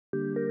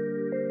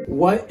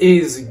What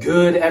is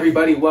good,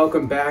 everybody?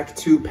 Welcome back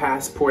to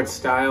Passport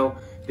Style.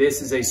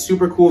 This is a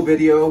super cool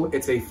video.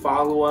 It's a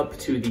follow-up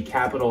to the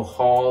Capitol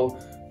Haul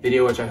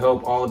video, which I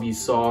hope all of you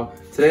saw.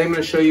 Today I'm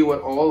going to show you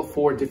what all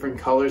 4 different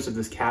colors of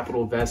this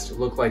Capitol vest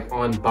look like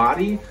on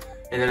body,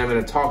 and then I'm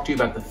going to talk to you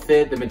about the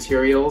fit, the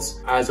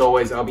materials. As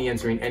always, I'll be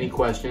answering any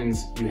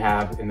questions you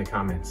have in the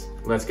comments.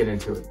 Let's get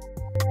into it.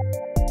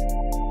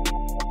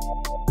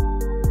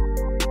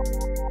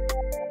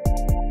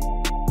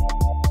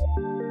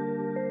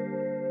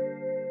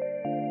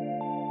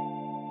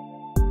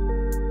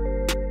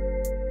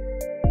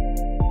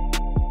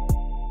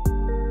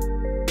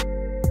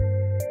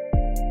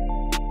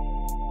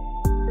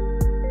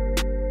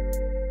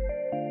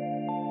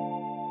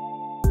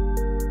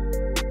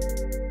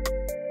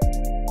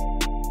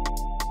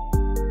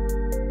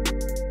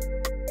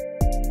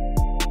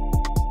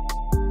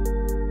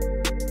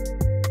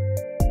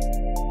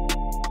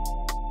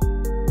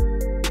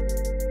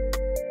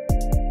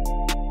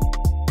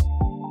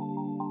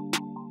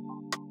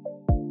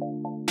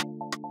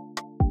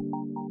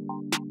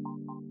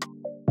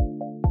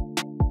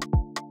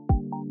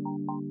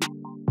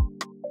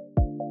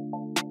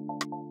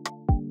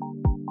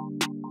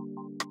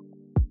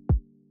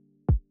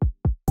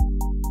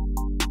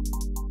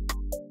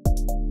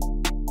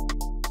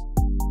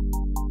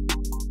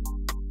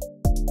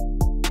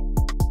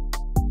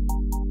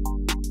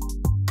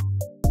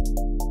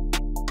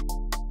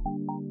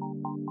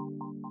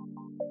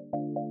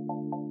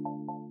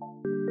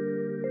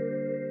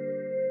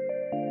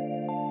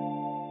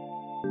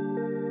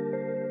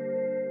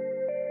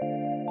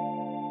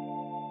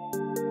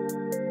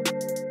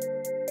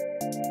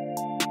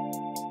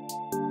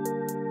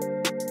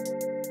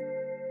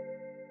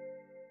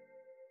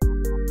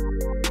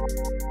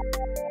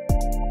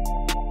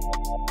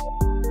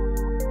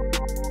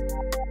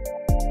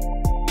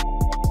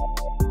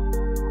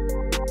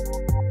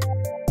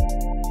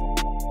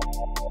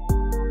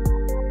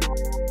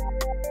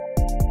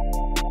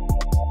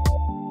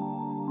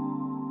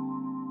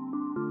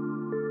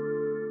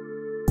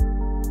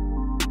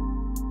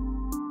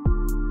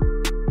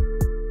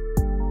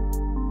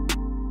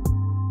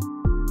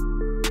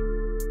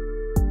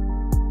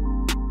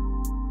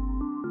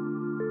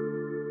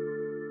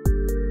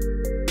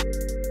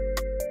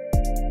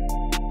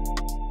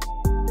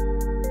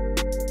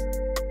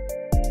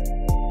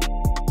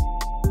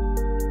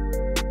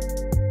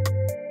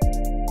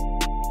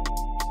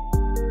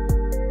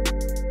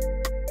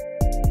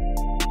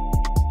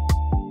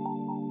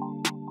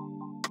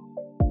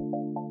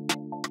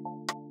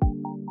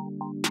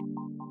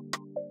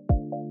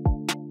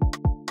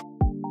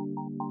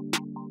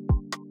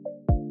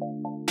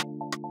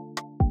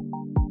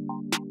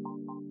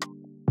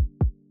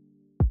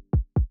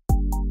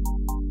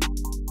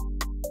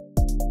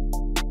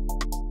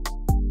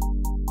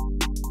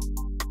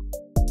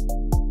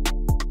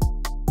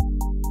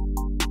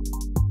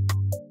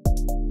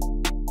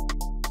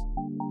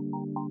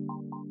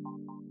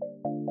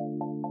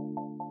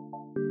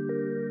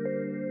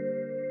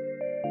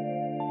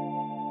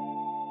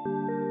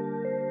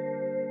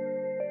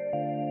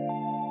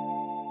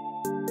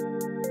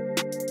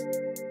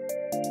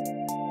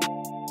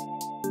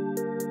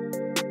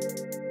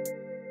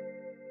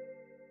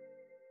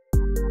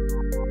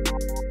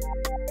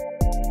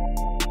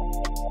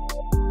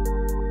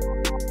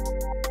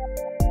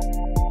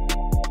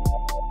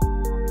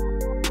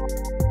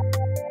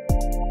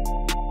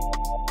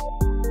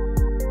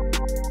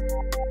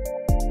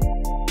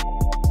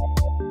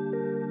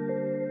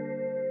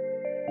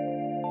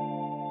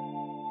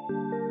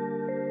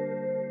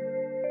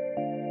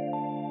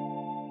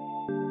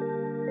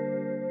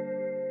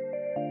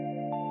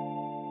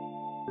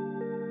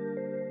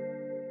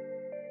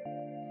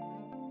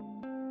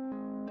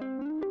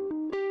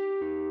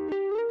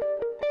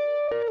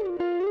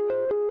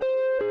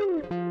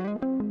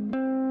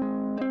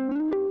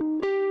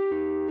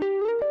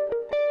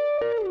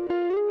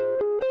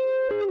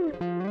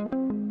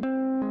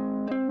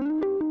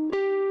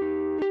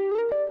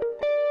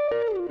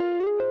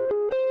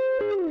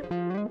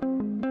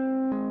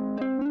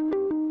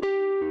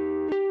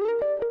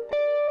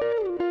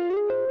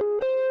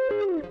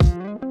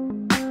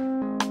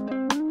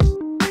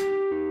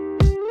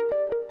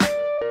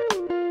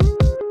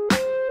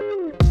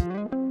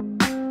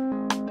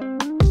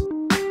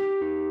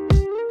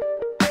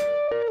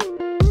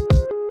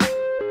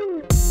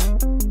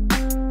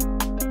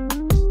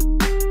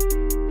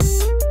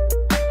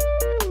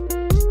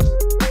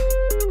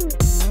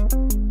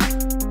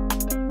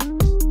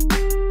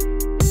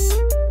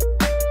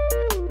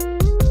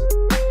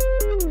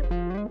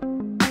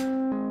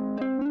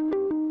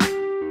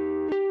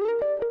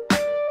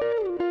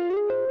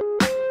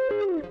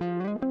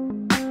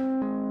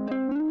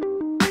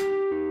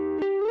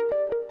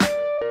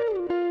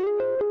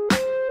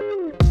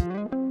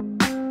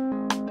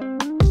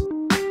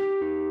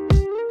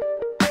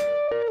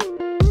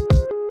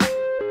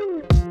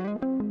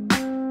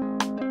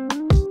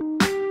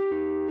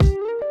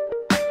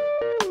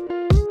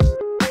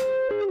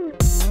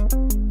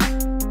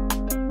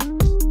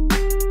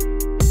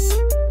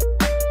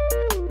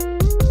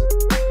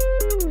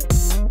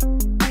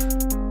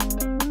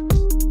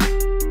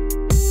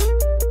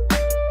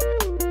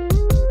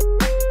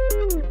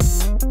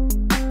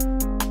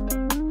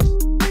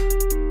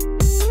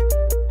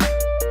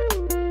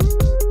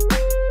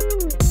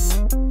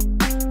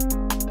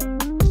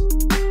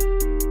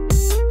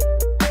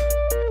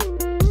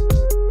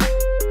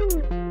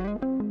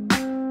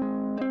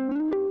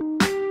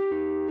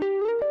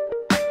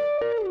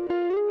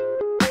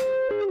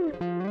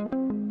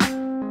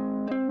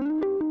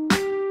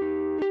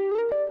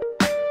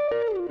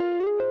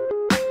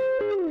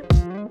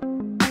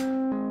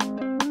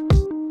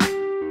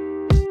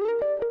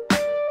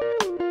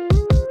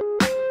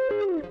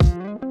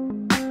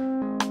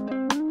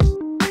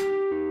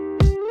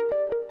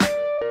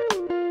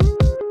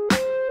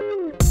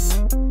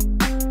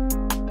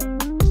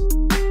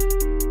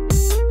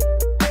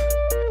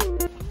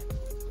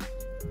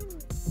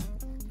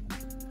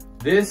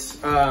 This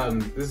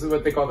is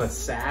what they call the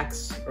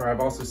sax, or I've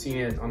also seen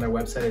it on their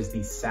website as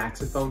the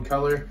saxophone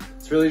color.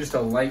 It's really just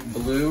a light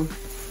blue.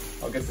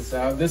 I'll get this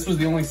out. This was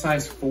the only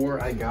size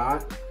 4 I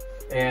got.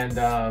 And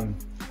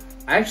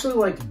I actually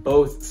like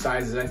both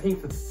sizes. I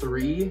think the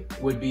 3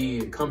 would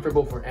be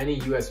comfortable for any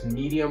US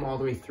medium all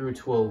the way through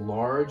to a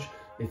large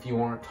if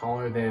you aren't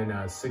taller than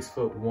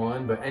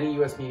 6'1", but any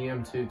US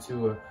medium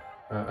to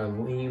a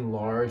lean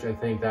large, I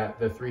think that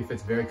the 3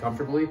 fits very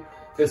comfortably.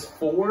 This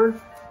 4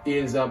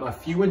 is a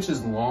few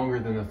inches longer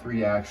than the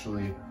 3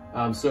 actually.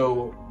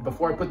 So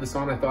before I put this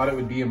on, I thought it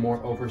would be a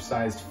more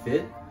oversized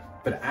fit,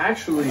 but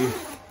actually,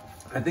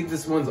 I think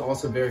this one's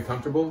also very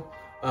comfortable.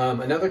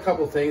 Another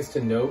couple things to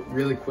note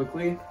really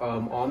quickly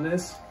on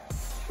this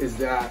is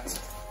that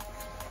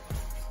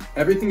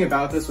everything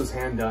about this was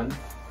hand done.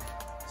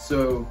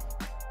 So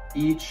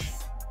each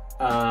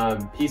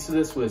piece of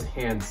this was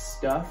hand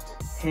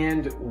stuffed,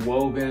 hand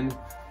woven.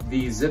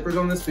 The zippers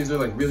on this, these are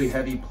like really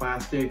heavy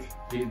plastic.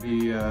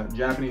 The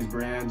Japanese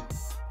brand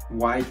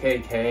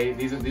YKK.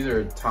 These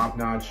are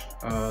top-notch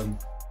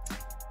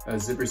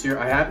zippers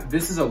here.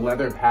 This is a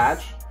leather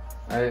patch.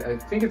 I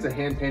think it's a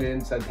hand-painted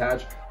inside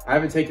patch. I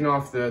haven't taken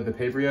off the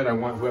paper yet. I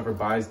want whoever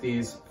buys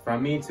these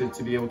from me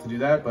to be able to do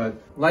that. But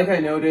like I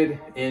noted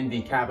in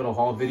the Kapital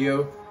haul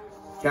video,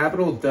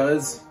 Kapital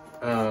does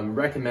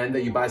recommend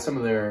that you buy some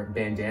of their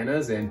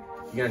bandanas, and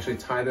you can actually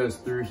tie those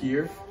through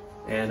here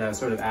and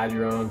sort of add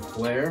your own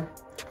flair.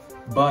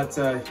 But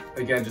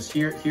again, just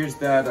here's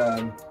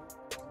that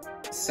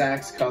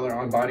sax color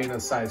on body in a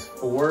size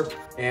 4.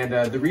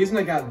 And the reason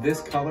I got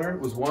this color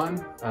was 1,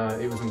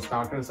 it was in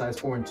stock in a size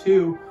 4, and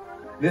 2,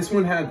 this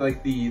one had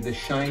like the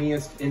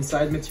shiniest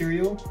inside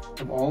material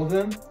of all of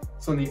them.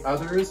 So on the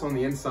others, on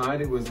the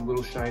inside, it was a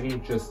little shiny,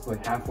 just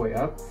like halfway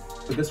up.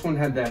 But this one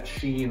had that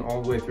sheen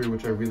all the way through,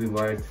 which I really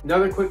liked.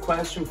 Another quick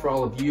question for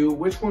all of you.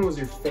 Which one was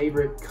your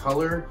favorite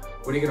color?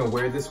 What are you gonna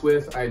wear this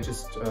with? I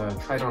just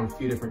tried on a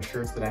few different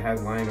shirts that I had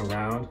lying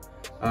around.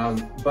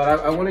 But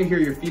I wanna hear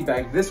your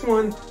feedback. This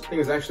one, I think,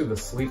 was actually the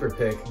sleeper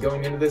pick.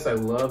 Going into this, I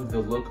loved the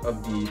look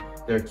of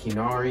their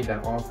Kinari,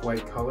 that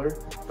off-white color.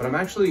 But I'm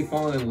actually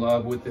falling in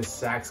love with this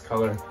sax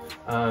color.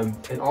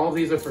 And all of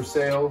these are for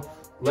sale.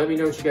 Let me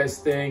know what you guys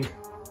think.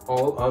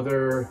 All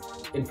other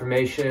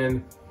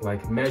information,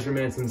 like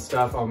measurements and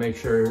stuff, I'll make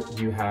sure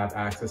you have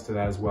access to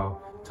that as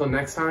well. Till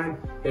next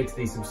time, hit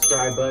the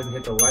subscribe button,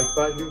 hit the like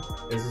button.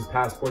 This is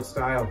Passport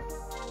Style.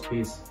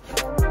 Peace.